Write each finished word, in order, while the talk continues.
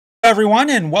everyone,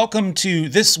 and welcome to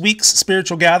this week's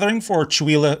spiritual gathering for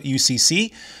Chewelah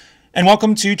UCC, and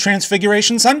welcome to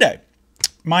Transfiguration Sunday.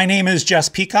 My name is Jess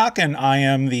Peacock, and I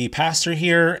am the pastor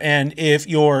here, and if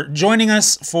you're joining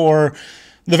us for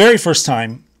the very first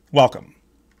time, welcome.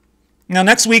 Now,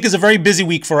 next week is a very busy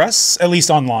week for us, at least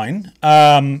online,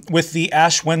 with the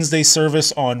Ash Wednesday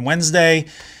service on Wednesday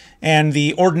and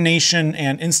the ordination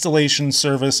and installation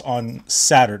service on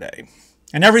Saturday.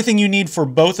 And everything you need for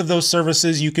both of those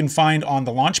services you can find on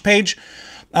the launch page.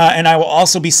 And I will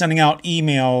also be sending out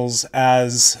emails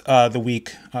as the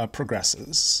week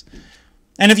progresses.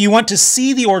 And if you want to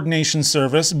see the ordination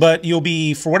service, but you'll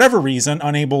be, for whatever reason,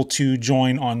 unable to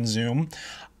join on Zoom,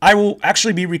 I will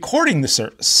actually be recording the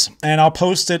service, and I'll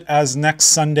post it as next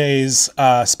Sunday's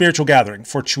spiritual gathering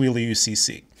for Chewelah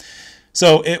UCC.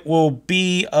 So it will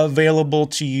be available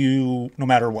to you no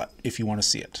matter what, if you want to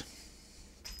see it.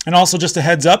 And also just a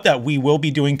heads up that we will be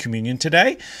doing communion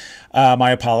today. My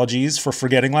apologies for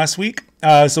forgetting last week.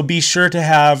 So be sure to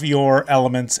have your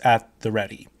elements at the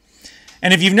ready.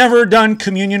 And if you've never done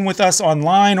communion with us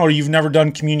online, or you've never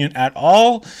done communion at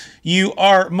all, you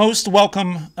are most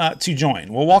welcome to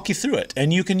join. We'll walk you through it,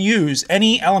 and you can use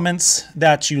any elements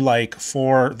that you like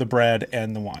for the bread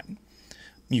and the wine.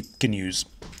 You can use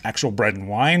actual bread and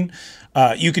wine.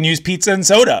 You can use pizza and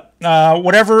soda.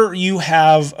 Whatever you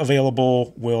have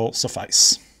available will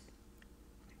suffice.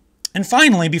 And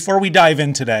finally, before we dive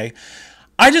in today,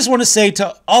 I just want to say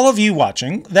to all of you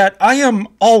watching that I am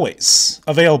always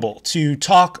available to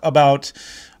talk about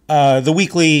the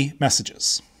weekly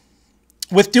messages.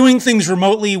 With doing things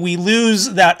remotely, we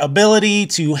lose that ability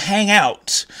to hang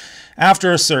out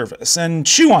after a service and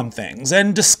chew on things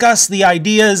and discuss the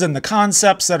ideas and the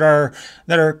concepts that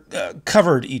are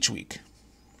covered each week.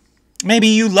 Maybe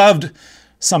you loved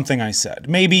something I said.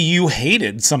 Maybe you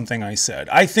hated something I said.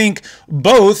 I think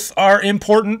both are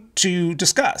important to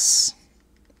discuss.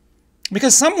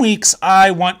 Because some weeks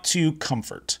I want to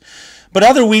comfort, but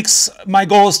other weeks my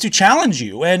goal is to challenge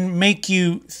you and make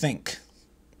you think.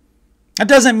 That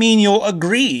doesn't mean you'll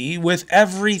agree with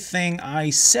everything I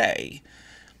say.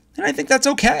 And I think that's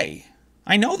okay.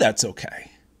 I know that's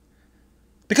okay.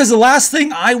 Because the last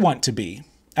thing I want to be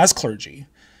as clergy,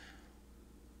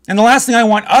 and the last thing I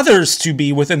want others to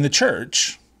be within the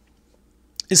church,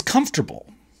 is comfortable.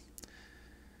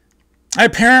 I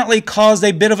apparently caused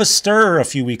a bit of a stir a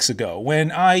few weeks ago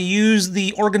when I used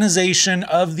the organization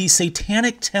of the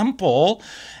Satanic Temple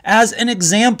as an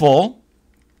example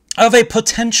of a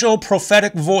potential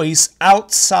prophetic voice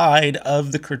outside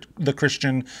of the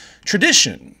Christian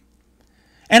tradition.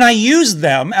 And I used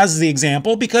them as the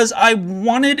example because I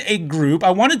wanted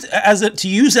to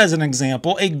use as an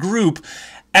example a group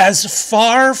as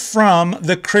far from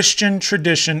the Christian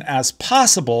tradition as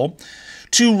possible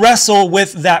to wrestle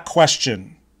with that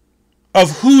question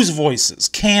of whose voices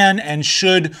can and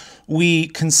should we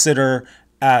consider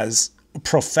as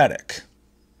prophetic.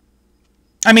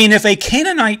 I mean, if a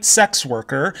Canaanite sex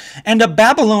worker and a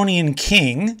Babylonian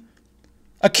king,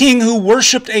 a king who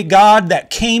worshipped a god that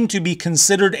came to be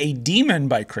considered a demon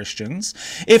by Christians,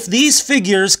 if these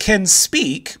figures can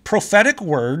speak prophetic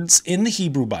words in the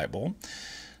Hebrew Bible,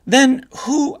 then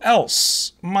who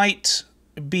else might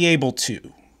be able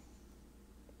to?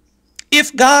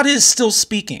 If God is still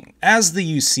speaking, as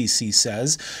the UCC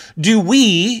says, do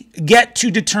we get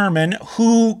to determine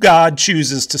who God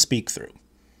chooses to speak through?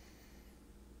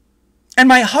 And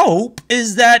my hope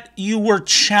is that you were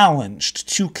challenged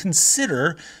to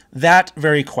consider that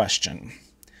very question,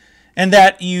 and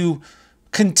that you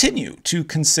continue to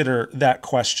consider that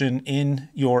question in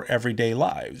your everyday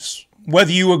lives,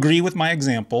 whether you agree with my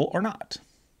example or not.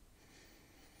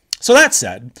 So that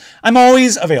said, I'm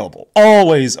always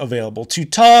available to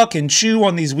talk and chew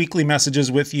on these weekly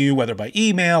messages with you, whether by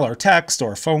email or text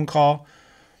or phone call.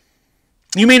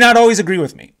 You may not always agree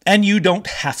with me, and you don't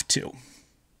have to.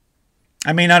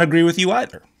 I may not agree with you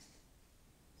either.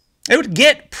 It would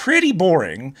get pretty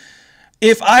boring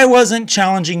if I wasn't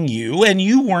challenging you and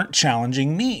you weren't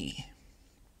challenging me.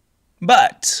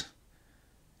 But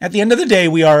at the end of the day,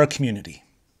 we are a community.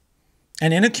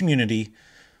 And in a community,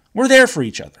 we're there for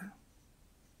each other.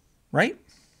 Right?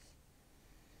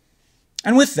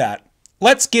 And with that,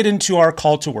 let's get into our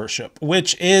call to worship,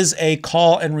 which is a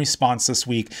call and response this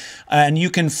week. And you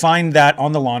can find that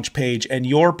on the launch page, and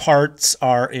your parts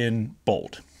are in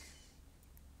bold.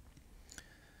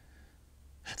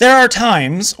 There are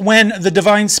times when the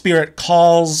Divine Spirit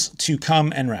calls to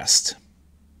come and rest,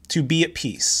 to be at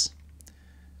peace.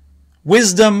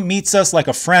 Wisdom meets us like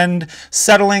a friend,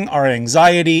 settling our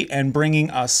anxiety and bringing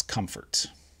us comfort.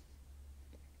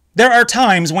 There are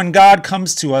times when God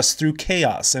comes to us through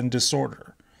chaos and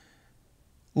disorder.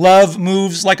 Love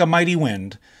moves like a mighty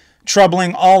wind,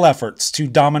 troubling all efforts to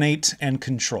dominate and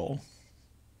control.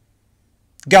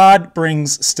 God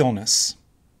brings stillness.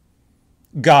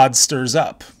 God stirs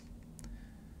up.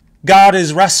 God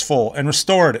is restful and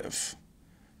restorative.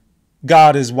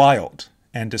 God is wild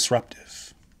and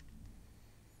disruptive.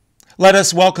 Let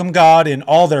us welcome God in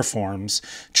all their forms,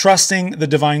 trusting the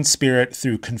divine Spirit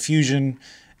through confusion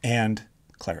and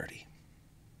clarity.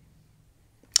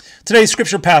 Today's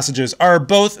scripture passages are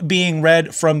both being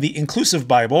read from the Inclusive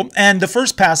Bible, and the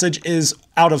first passage is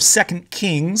out of 2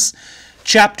 Kings,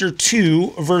 chapter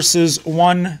 2, verses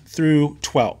 1 through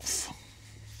 12.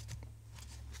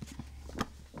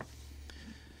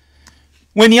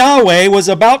 When Yahweh was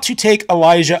about to take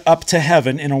Elijah up to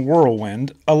heaven in a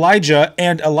whirlwind, Elijah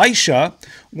and Elisha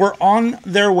were on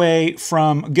their way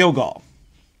from Gilgal.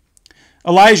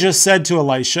 Elijah said to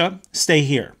Elisha, "Stay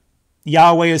here.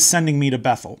 Yahweh is sending me to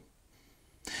Bethel."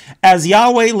 "As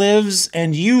Yahweh lives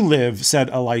and you live," said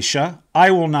Elisha,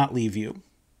 "I will not leave you."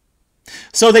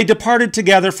 So they departed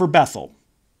together for Bethel.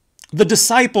 The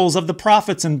disciples of the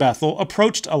prophets in Bethel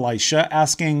approached Elisha,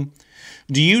 asking,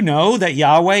 "Do you know that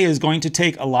Yahweh is going to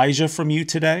take Elijah from you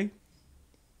today?"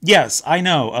 "Yes, I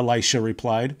know," Elisha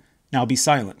replied. "Now be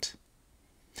silent."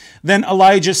 Then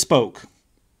Elijah spoke,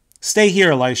 "Stay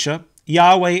here, Elisha.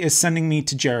 Yahweh is sending me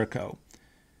to Jericho."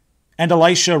 And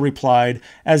Elisha replied,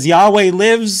 "As Yahweh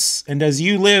lives, and as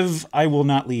you live, I will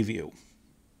not leave you."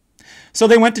 So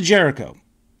they went to Jericho.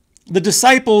 The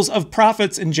disciples of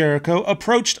prophets in Jericho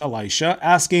approached Elisha,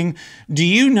 asking, "Do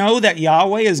you know that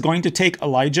Yahweh is going to take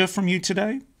Elijah from you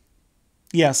today?"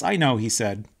 "Yes, I know," he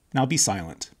said. "Now be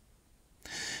silent."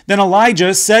 Then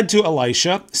Elijah said to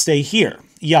Elisha, "Stay here.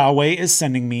 Yahweh is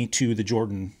sending me to the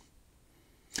Jordan."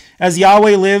 "As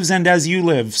Yahweh lives and as you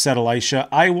live," said Elisha,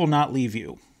 "I will not leave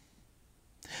you."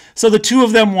 So the two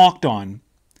of them walked on.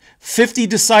 50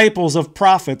 disciples of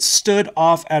prophets stood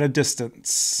off at a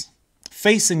distance,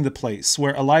 facing the place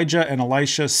where Elijah and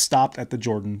Elisha stopped at the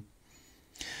Jordan.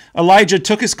 Elijah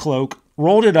took his cloak,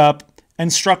 rolled it up,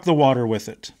 and struck the water with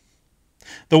it.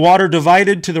 The water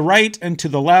divided to the right and to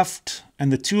the left,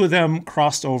 and the two of them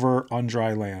crossed over on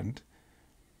dry land.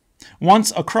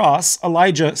 Once across,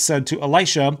 Elijah said to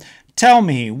Elisha, "Tell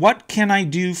me, what can I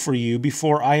do for you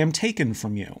before I am taken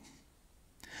from you?"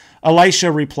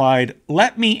 Elisha replied,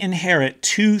 "Let me inherit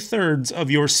 2/3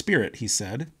 of your spirit," he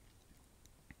said.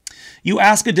 "You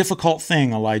ask a difficult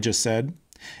thing," Elijah said.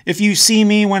 "If you see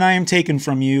me when I am taken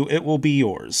from you, it will be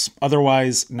yours.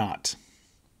 Otherwise, not."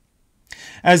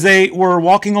 As they were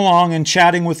walking along and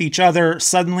chatting with each other,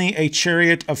 suddenly a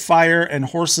chariot of fire and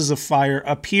horses of fire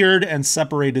appeared and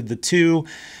separated the two,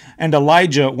 and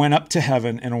Elijah went up to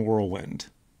heaven in a whirlwind.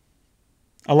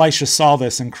 Elisha saw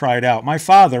this and cried out, my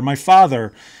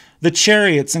father, the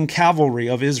chariots and cavalry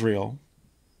of Israel."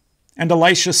 And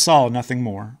Elisha saw nothing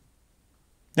more.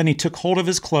 Then he took hold of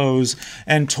his clothes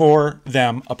and tore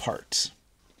them apart.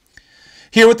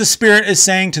 Hear what the Spirit is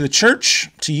saying to the church,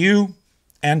 to you,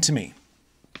 and to me.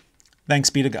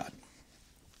 Thanks be to God.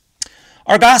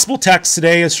 Our gospel text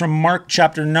today is from Mark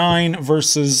chapter 9,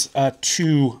 verses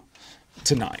 2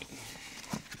 to 9.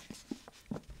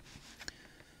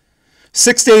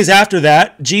 6 days after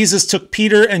that, Jesus took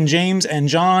Peter and James and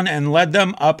John and led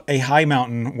them up a high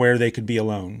mountain where they could be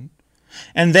alone.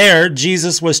 And there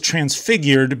Jesus was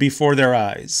transfigured before their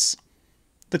eyes.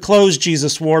 The clothes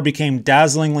Jesus wore became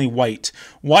dazzlingly white,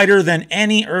 whiter than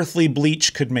any earthly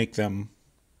bleach could make them.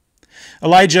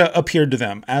 Elijah appeared to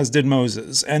them, as did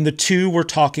Moses, and the two were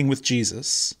talking with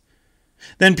Jesus.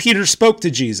 Then Peter spoke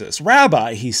to Jesus.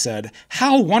 "Rabbi," he said,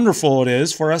 "how wonderful it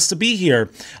is for us to be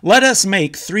here. Let us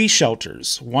make 3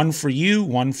 shelters, one for you,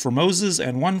 one for Moses,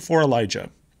 and one for Elijah."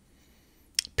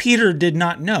 Peter did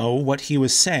not know what he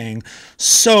was saying,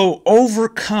 so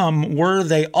overcome were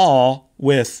they all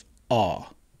with awe.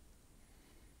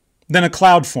 Then a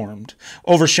cloud formed,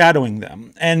 overshadowing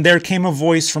them, and there came a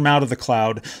voice from out of the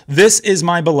cloud, "This is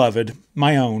my beloved,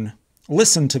 my own.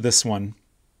 Listen to this one."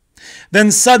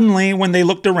 Then suddenly, when they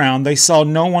looked around, they saw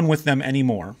no one with them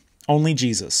anymore, only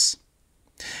Jesus.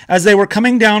 As they were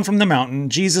coming down from the mountain,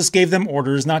 Jesus gave them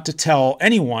orders not to tell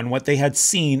anyone what they had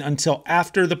seen until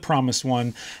after the promised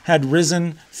one had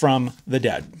risen from the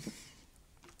dead.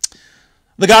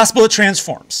 The gospel, it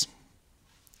transforms.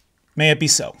 May it be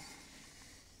so.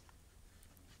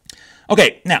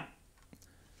 Okay, now,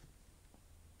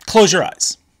 close your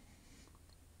eyes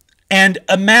and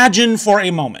imagine for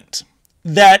a moment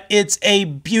that it's a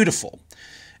beautiful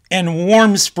and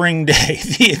warm spring day,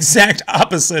 the exact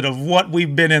opposite of what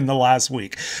we've been in the last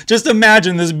week. Just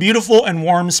imagine this beautiful and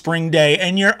warm spring day,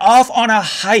 and you're off on a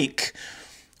hike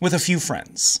with a few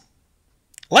friends.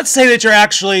 Let's say that you're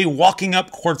actually walking up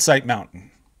Quartzsite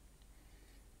Mountain.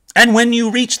 And when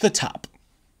you reach the top,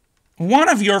 one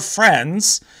of your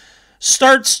friends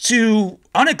starts to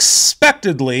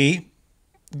unexpectedly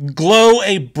glow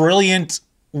a brilliant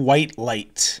white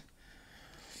light.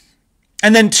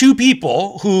 And then two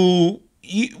people who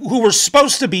were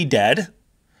supposed to be dead,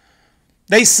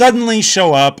 they suddenly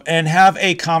show up and have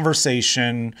a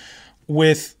conversation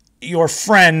with your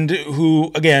friend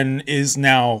who, again, is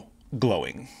now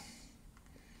glowing.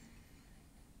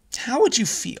 How would you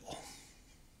feel?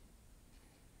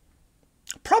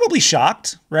 Probably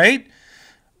shocked, right?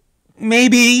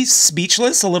 Maybe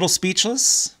speechless, a little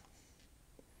speechless.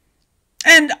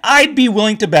 And I'd be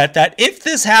willing to bet that if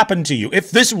this happened to you,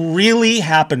 if this really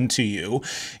happened to you,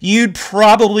 you'd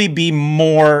probably be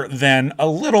more than a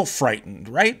little frightened,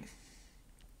 right?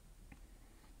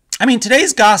 I mean,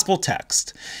 today's gospel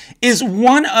text is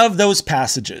one of those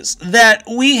passages that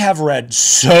we have read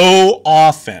so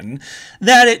often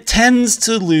that it tends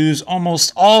to lose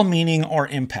almost all meaning or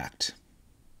impact.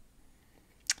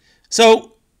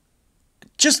 So,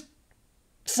 just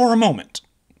for a moment,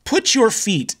 put your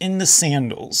feet in the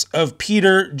sandals of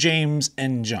Peter, James,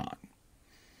 and John.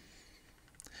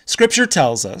 Scripture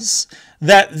tells us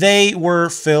that they were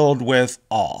filled with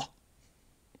awe,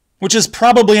 which is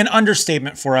probably an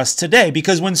understatement for us today,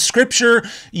 because when Scripture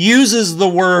uses the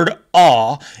word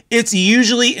awe, it's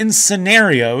usually in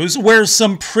scenarios where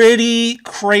some pretty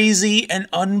crazy and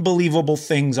unbelievable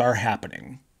things are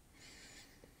happening.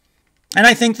 And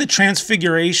I think the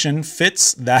Transfiguration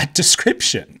fits that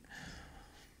description.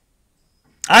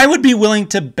 I would be willing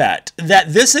to bet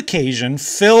that this occasion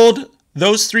filled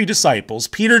those three disciples,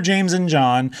 Peter, James, and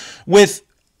John, with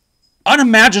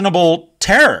unimaginable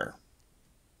terror.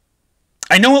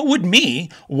 I know it would me,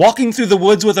 walking through the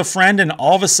woods with a friend and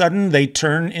all of a sudden they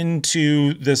turn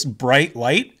into this bright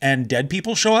light and dead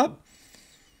people show up.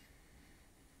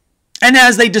 And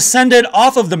as they descended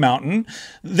off of the mountain,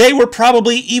 they were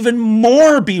probably even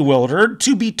more bewildered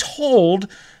to be told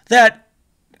that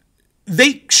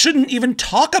they shouldn't even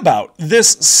talk about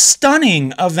this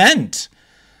stunning event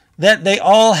that they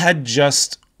all had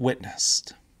just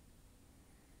witnessed.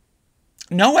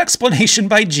 No explanation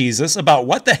by Jesus about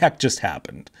what the heck just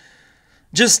happened.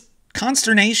 Just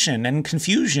consternation and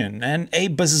confusion and a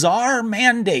bizarre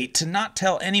mandate to not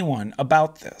tell anyone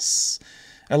about this,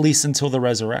 at least until the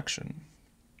resurrection.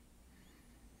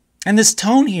 And this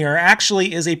tone here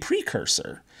actually is a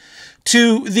precursor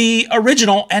to the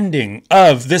original ending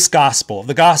of this gospel,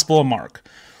 the Gospel of Mark,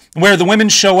 where the women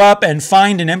show up and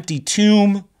find an empty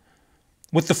tomb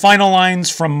with the final lines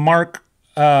from Mark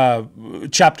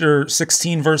chapter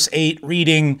 16, verse 8,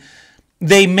 reading,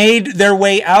 "They made their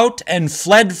way out and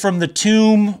fled from the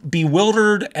tomb,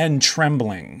 bewildered and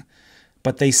trembling,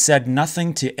 but they said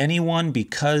nothing to anyone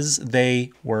because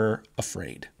they were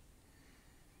afraid."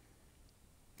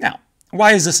 Now,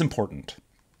 why is this important?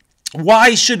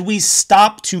 Why should we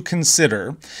stop to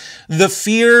consider the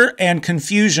fear and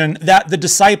confusion that the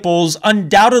disciples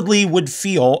undoubtedly would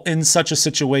feel in such a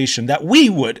situation, that we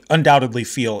would undoubtedly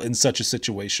feel in such a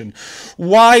situation?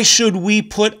 Why should we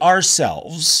put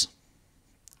ourselves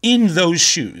in those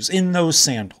shoes, in those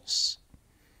sandals?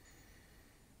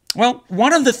 Well,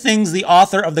 one of the things the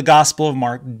author of the Gospel of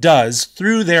Mark does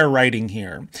through their writing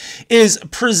here is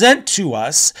present to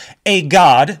us a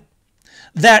God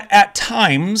that at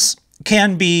times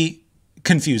can be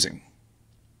confusing,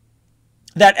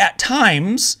 that at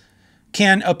times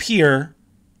can appear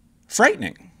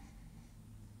frightening.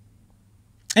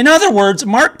 In other words,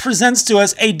 Mark presents to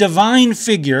us a divine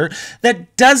figure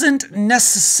that doesn't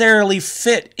necessarily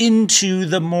fit into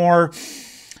the more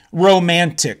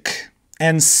romantic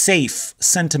and safe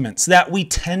sentiments that we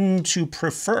tend to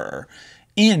prefer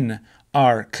in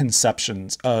our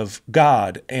conceptions of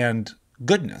God and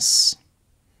goodness.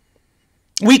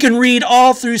 We can read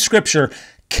all through Scripture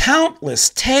countless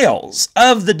tales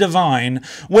of the divine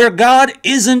where God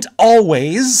isn't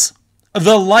always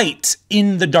the light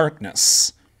in the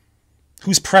darkness,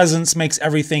 whose presence makes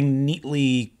everything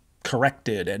neatly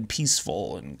corrected and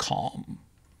peaceful and calm.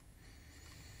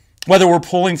 Whether we're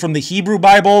pulling from the Hebrew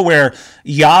Bible, where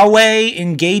Yahweh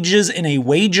engages in a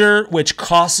wager which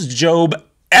costs Job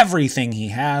everything he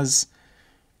has,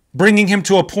 bringing him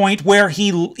to a point where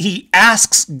he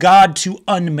asks God to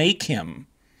unmake him.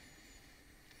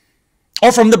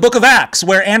 Or from the book of Acts,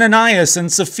 where Ananias and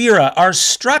Sapphira are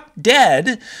struck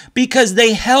dead because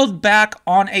they held back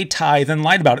on a tithe and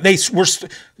lied about it. They were,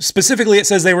 specifically, it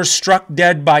says they were struck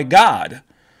dead by God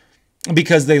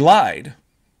because they lied.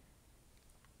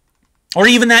 Or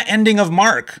even that ending of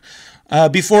Mark,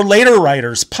 before later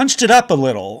writers punched it up a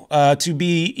little to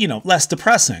be, less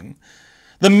depressing.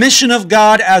 The mission of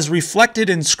God as reflected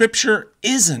in Scripture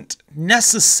isn't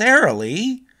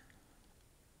necessarily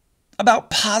about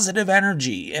positive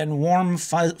energy and warm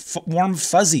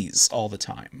fuzzies all the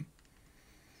time.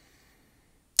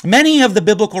 Many of the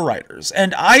biblical writers,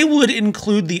 and I would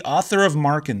include the author of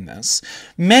Mark in this,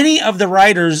 many of the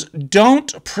writers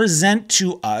don't present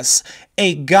to us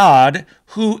a God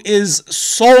who is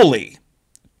solely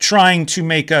trying to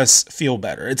make us feel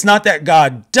better. It's not that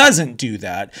God doesn't do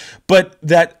that, but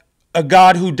that a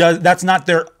God who does, that's not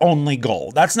their only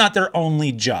goal. That's not their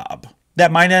only job.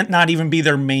 That might not even be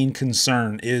their main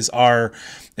concern, is our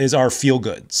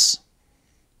feel-goods.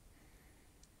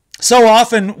 So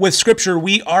often with Scripture,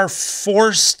 we are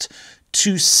forced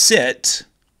to sit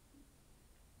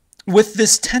with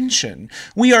this tension.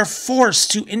 We are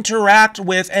forced to interact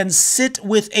with and sit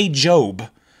with a Job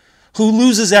who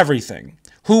loses everything,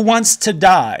 who wants to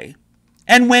die.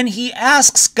 And when he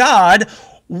asks God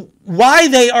why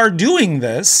they are doing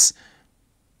this,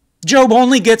 Job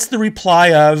only gets the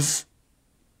reply of,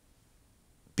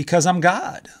 because I'm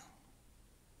God.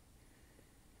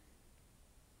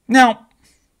 Now,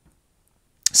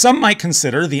 some might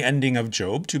consider the ending of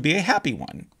Job to be a happy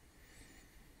one.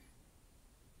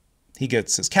 He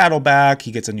gets his cattle back,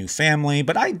 he gets a new family,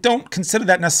 but I don't consider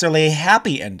that necessarily a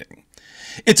happy ending.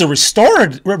 It's a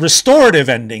restorative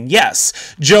ending,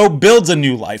 yes. Job builds a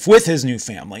new life with his new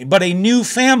family, but a new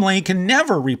family can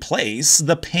never replace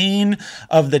the pain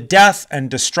of the death and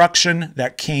destruction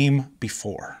that came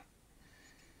before.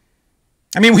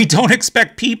 I mean, we don't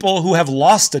expect people who have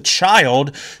lost a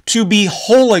child to be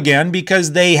whole again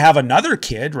because they have another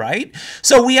kid, right?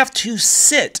 So we have to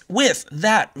sit with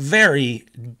that very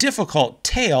difficult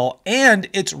tale and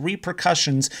its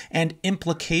repercussions and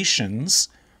implications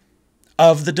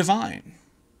of the divine.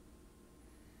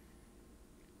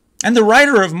 And the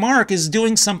writer of Mark is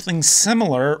doing something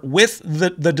similar with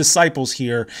the disciples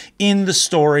here in the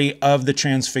story of the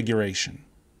Transfiguration.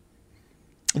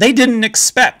 They didn't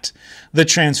expect the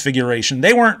Transfiguration.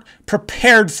 They weren't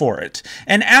prepared for it.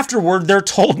 And afterward, they're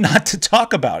told not to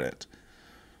talk about it.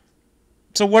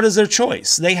 So what is their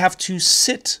choice? They have to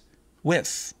sit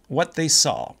with what they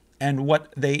saw and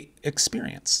what they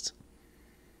experienced.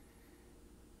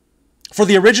 For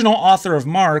the original author of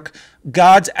Mark,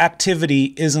 God's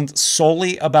activity isn't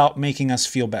solely about making us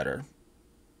feel better.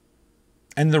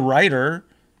 And the writer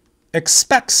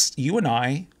expects you and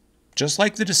I, just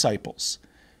like the disciples,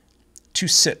 to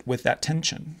sit with that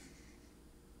tension.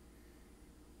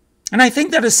 And I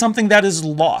think that is something that is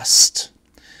lost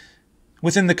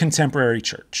within the contemporary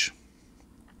church.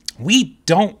 We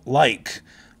don't like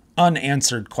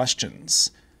unanswered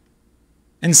questions.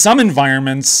 In some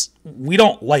environments, we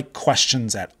don't like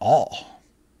questions at all.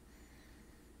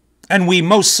 And we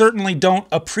most certainly don't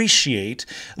appreciate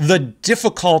the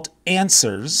difficult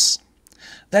answers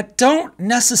that don't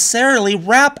necessarily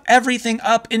wrap everything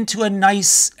up into a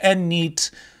nice and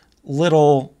neat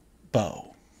little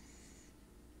bow.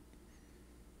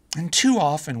 And too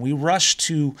often we rush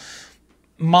to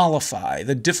mollify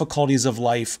the difficulties of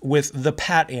life with the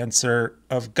pat answer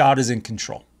of God is in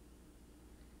control,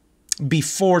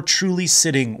 before truly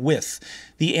sitting with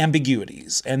the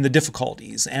ambiguities and the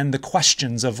difficulties and the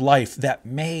questions of life that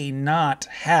may not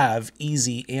have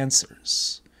easy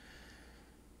answers.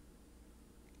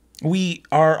 We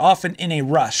are often in a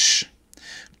rush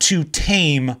to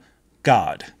tame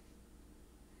God.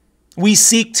 We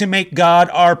seek to make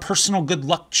God our personal good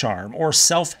luck charm or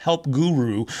self-help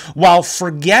guru while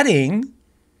forgetting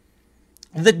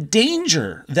the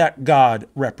danger that God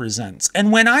represents.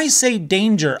 And when I say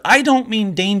danger, I don't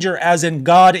mean danger as in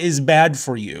God is bad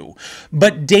for you,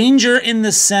 but danger in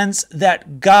the sense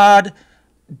that God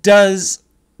does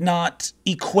not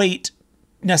equate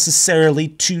necessarily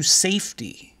to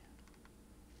safety.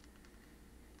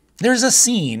 There's a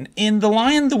scene in The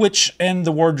Lion, the Witch, and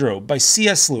the Wardrobe by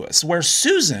C.S. Lewis where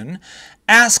Susan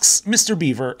asks Mr.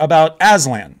 Beaver about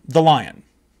Aslan, the lion.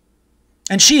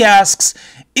 And she asks,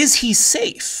 is he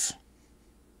safe?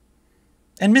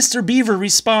 And Mr. Beaver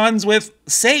responds with,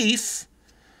 safe?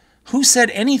 Who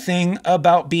said anything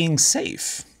about being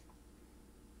safe?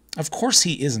 Of course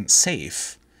he isn't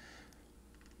safe,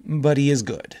 but he is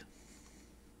good.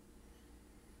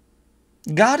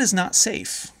 God is not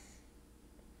safe.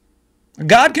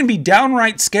 God can be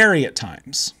downright scary at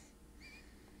times,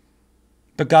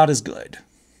 but God is good.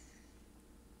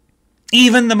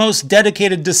 Even the most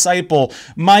dedicated disciple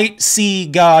might see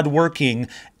God working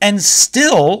and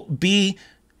still be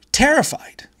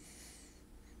terrified.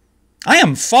 I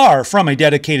am far from a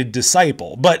dedicated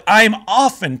disciple, but I'm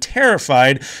often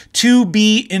terrified to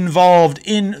be involved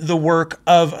in the work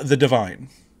of the divine.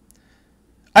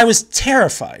 I was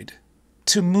terrified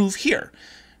to move here,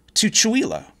 to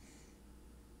Chewelah.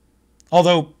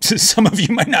 Although some of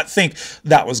you might not think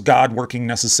that was God working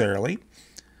necessarily.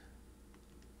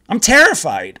 I'm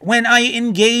terrified when I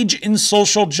engage in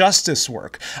social justice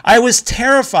work. I was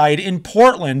terrified in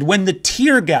Portland when the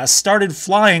tear gas started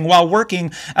flying while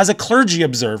working as a clergy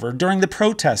observer during the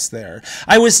protests there.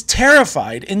 I was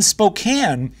terrified in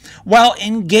Spokane while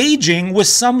engaging with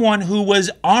someone who was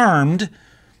armed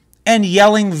and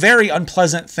yelling very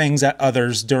unpleasant things at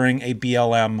others during a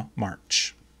BLM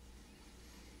march.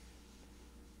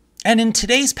 And in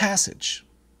today's passage,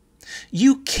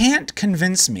 you can't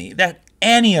convince me that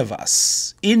any of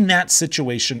us in that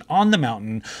situation on the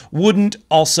mountain wouldn't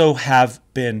also have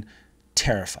been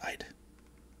terrified.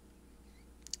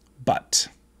 But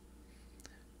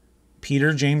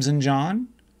Peter, James, and John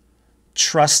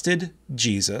trusted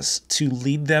Jesus to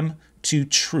lead them to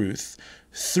truth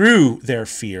through their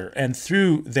fear and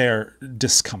through their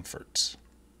discomfort.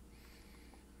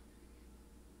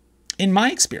 In my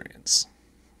experience,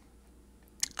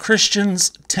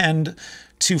 Christians tend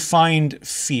to find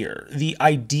fear, the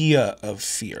idea of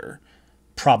fear,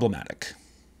 problematic.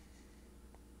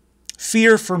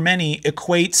 Fear for many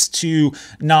equates to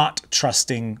not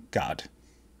trusting God.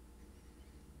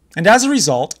 And as a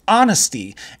result,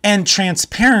 honesty and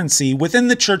transparency within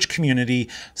the church community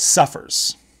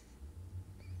suffers.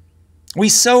 We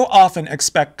so often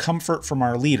expect comfort from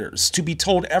our leaders, to be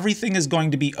told everything is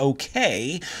going to be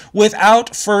okay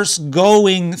without first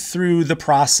going through the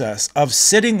process of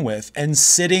sitting with and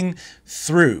sitting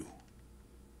through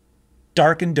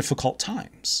dark and difficult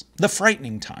times, the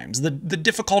frightening times, the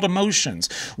difficult emotions,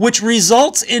 which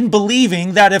results in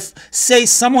believing that if, say,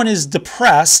 someone is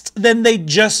depressed, then they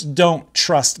just don't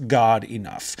trust God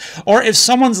enough. Or if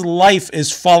someone's life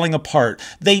is falling apart,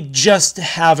 they just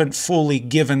haven't fully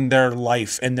given their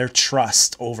life and their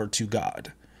trust over to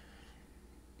God.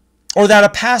 Or that a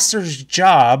pastor's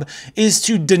job is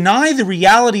to deny the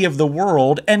reality of the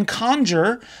world and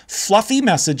conjure fluffy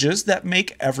messages that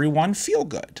make everyone feel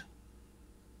good.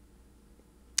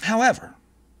 However,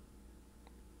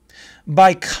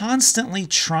 by constantly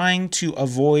trying to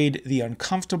avoid the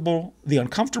uncomfortable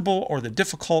or the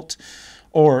difficult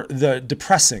or the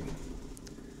depressing,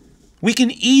 we can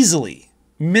easily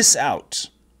miss out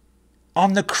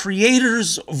on the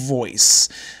Creator's voice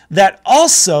that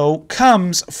also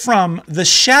comes from the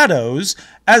shadows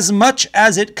as much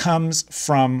as it comes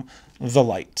from the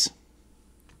light.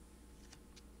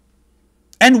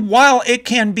 And while it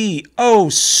can be, oh,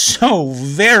 so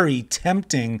very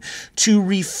tempting to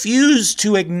refuse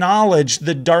to acknowledge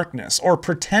the darkness or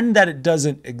pretend that it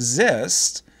doesn't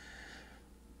exist,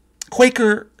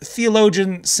 Quaker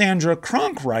theologian Sandra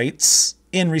Cronk writes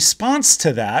in response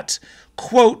to that,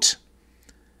 quote,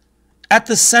 "At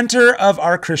the center of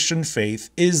our Christian faith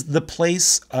is the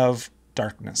place of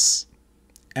darkness,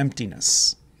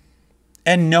 emptiness,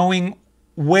 and knowing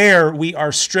where we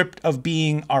are stripped of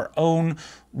being our own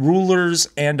rulers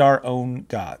and our own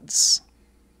gods.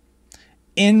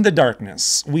 In the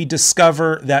darkness, we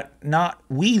discover that not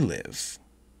we live,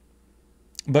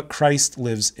 but Christ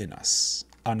lives in us."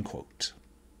 Unquote.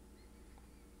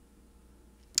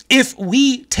 If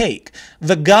we take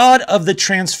the God of the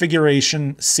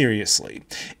Transfiguration seriously,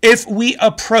 if we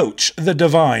approach the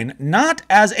divine not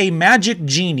as a magic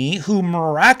genie who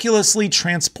miraculously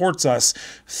transports us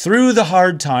through the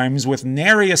hard times with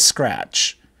nary a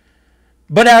scratch,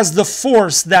 but as the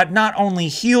force that not only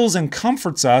heals and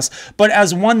comforts us, but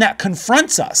as one that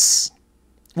confronts us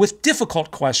with difficult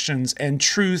questions and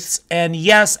truths, and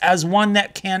yes, as one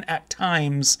that can at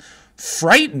times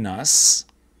frighten us,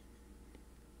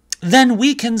 then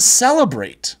we can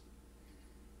celebrate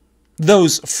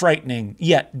those frightening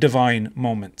yet divine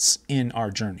moments in our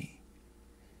journey.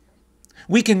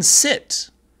 We can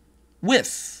sit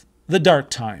with the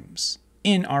dark times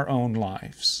in our own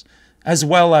lives, as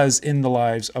well as in the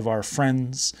lives of our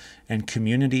friends and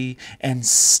community, and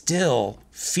still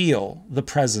feel the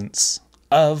presence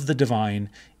of the divine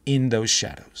in those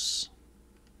shadows.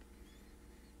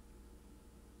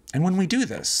 And when we do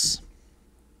this,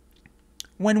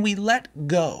 when we let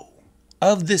go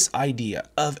of this idea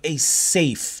of a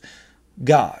safe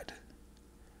God,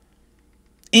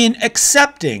 in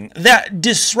accepting that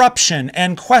disruption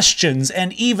and questions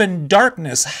and even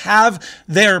darkness have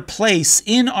their place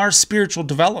in our spiritual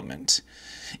development,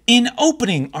 in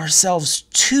opening ourselves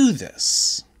to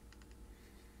this,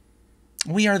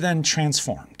 we are then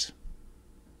transformed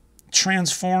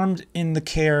in the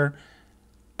care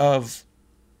of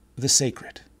the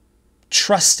sacred,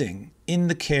 trusting in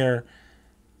the care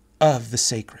of the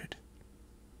sacred,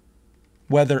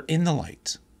 whether in the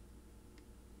light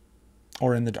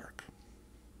or in the dark.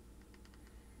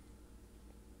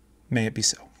 May it be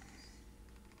so.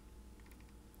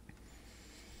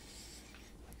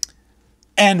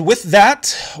 And with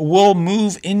that, we'll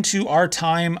move into our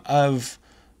time of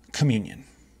communion.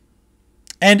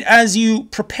 And as you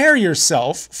prepare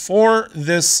yourself for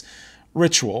this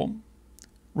ritual,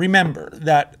 remember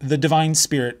that the Divine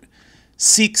Spirit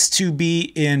seeks to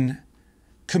be in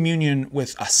communion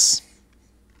with us.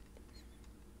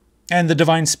 And the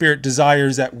Divine Spirit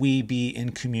desires that we be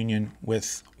in communion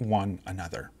with one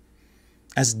another,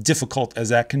 as difficult as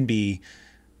that can be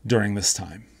during this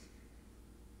time.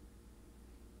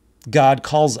 God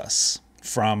calls us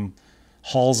from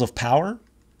halls of power,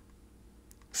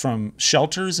 from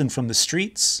shelters and from the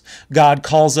streets. God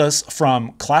calls us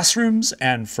from classrooms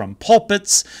and from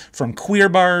pulpits, from queer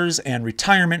bars and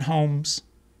retirement homes.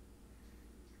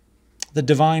 The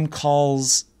divine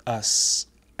calls us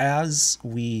as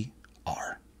we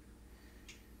are,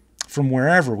 from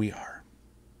wherever we are,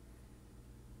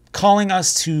 calling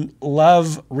us to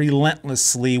love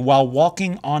relentlessly while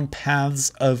walking on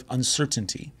paths of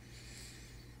uncertainty,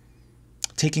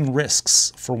 taking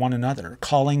risks for one another,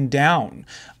 calling down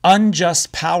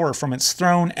unjust power from its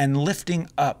throne and lifting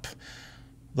up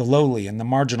the lowly and the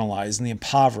marginalized and the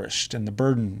impoverished and the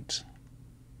burdened.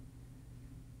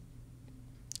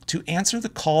 To answer the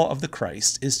call of the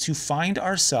Christ is to find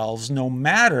ourselves, no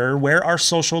matter where our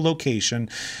social location,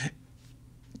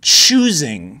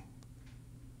 choosing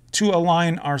to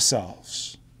align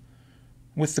ourselves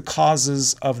with the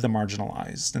causes of the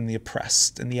marginalized and the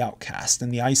oppressed and the outcast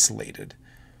and the isolated,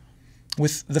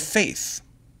 with the faith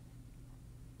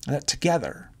that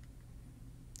together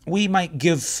we might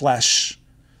give flesh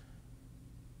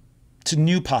to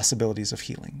new possibilities of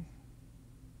healing,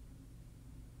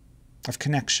 of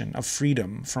connection, of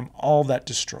freedom from all that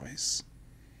destroys.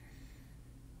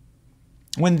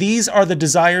 When these are the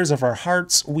desires of our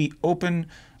hearts, we open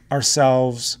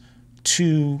ourselves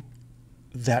to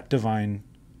that divine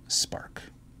spark.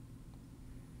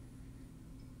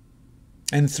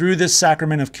 And through this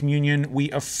sacrament of communion,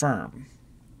 we affirm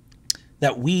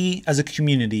that we as a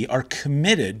community are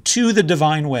committed to the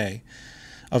divine way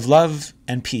of love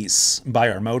and peace by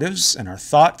our motives and our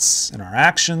thoughts and our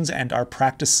actions and our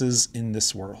practices in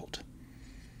this world.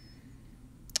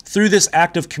 Through this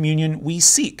act of communion, we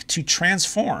seek to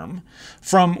transform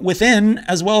from within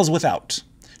as well as without,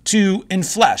 to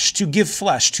enflesh, to give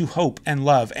flesh to hope and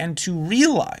love, and to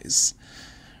realize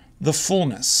the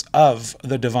fullness of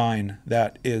the divine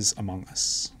that is among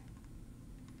us.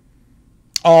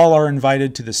 All are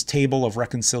invited to this table of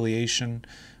reconciliation.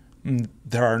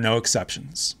 There are no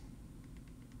exceptions.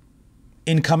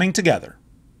 In coming together,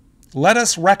 let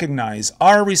us recognize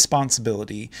our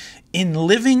responsibility in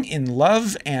living in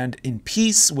love and in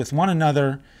peace with one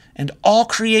another and all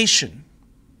creation,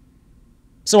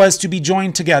 so as to be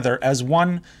joined together as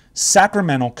one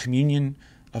sacramental communion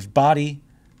of body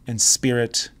and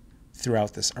spirit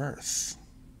throughout this earth.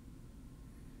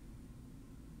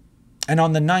 And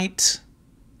on the night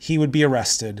he would be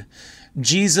arrested,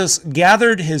 Jesus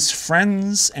gathered his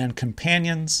friends and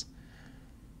companions.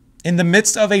 In the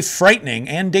midst of a frightening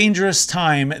and dangerous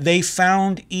time, they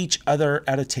found each other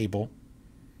at a table,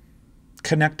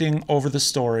 connecting over the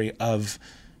story of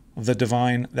the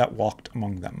divine that walked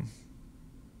among them.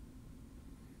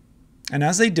 And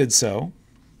as they did so,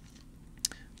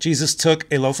 Jesus took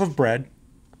a loaf of bread,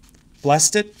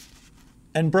 blessed it,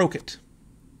 and broke it,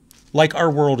 like our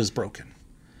world is broken.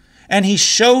 And he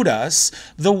showed us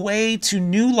the way to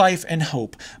new life and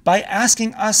hope by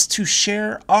asking us to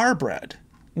share our bread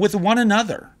with one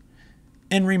another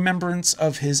in remembrance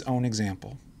of his own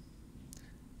example.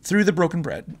 Through the broken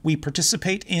bread, we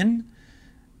participate in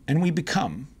and we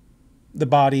become the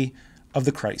body of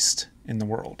the Christ in the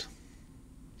world.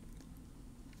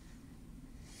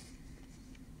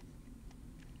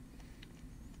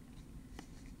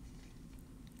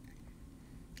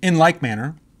 In like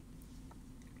manner,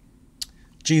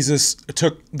 Jesus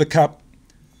took the cup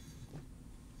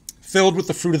filled with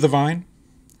the fruit of the vine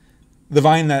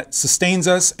that sustains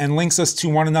us and links us to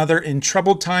one another in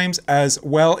troubled times as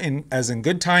well as in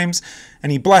good times,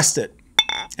 and he blessed it,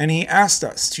 and he asked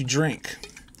us to drink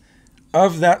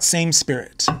of that same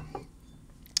spirit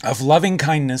of loving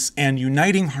kindness and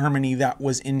uniting harmony that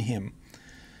was in him.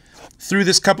 Through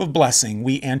this cup of blessing,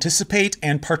 we anticipate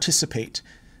and participate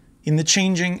in the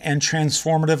changing and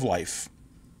transformative life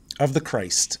of the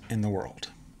Christ in the world.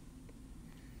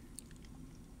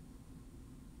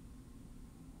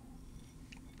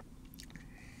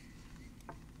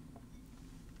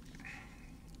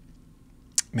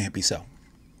 May it be so.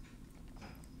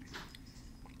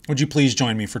 Would you please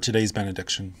join me for today's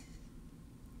benediction?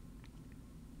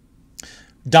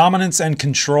 Dominance and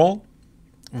control,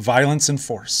 violence and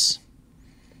force.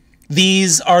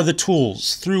 These are the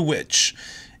tools through which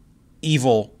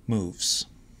evil moves.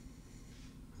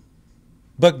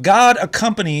 But God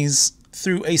accompanies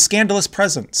through a scandalous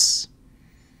presence,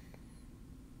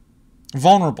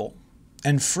 vulnerable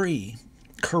and free,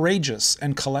 courageous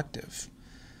and collective,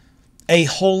 a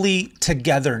holy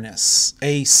togetherness,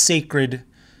 a sacred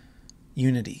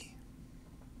unity.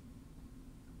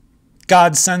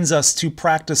 God sends us to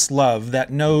practice love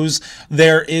that knows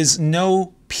there is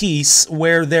no peace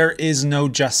where there is no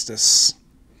justice.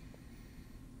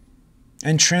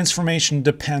 And transformation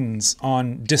depends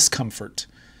on discomfort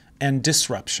and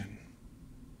disruption.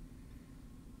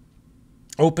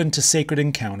 Open to sacred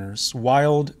encounters,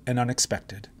 wild and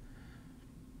unexpected.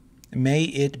 May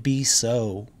it be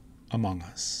so among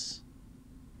us.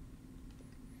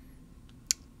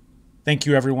 Thank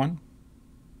you, everyone.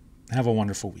 Have a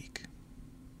wonderful week.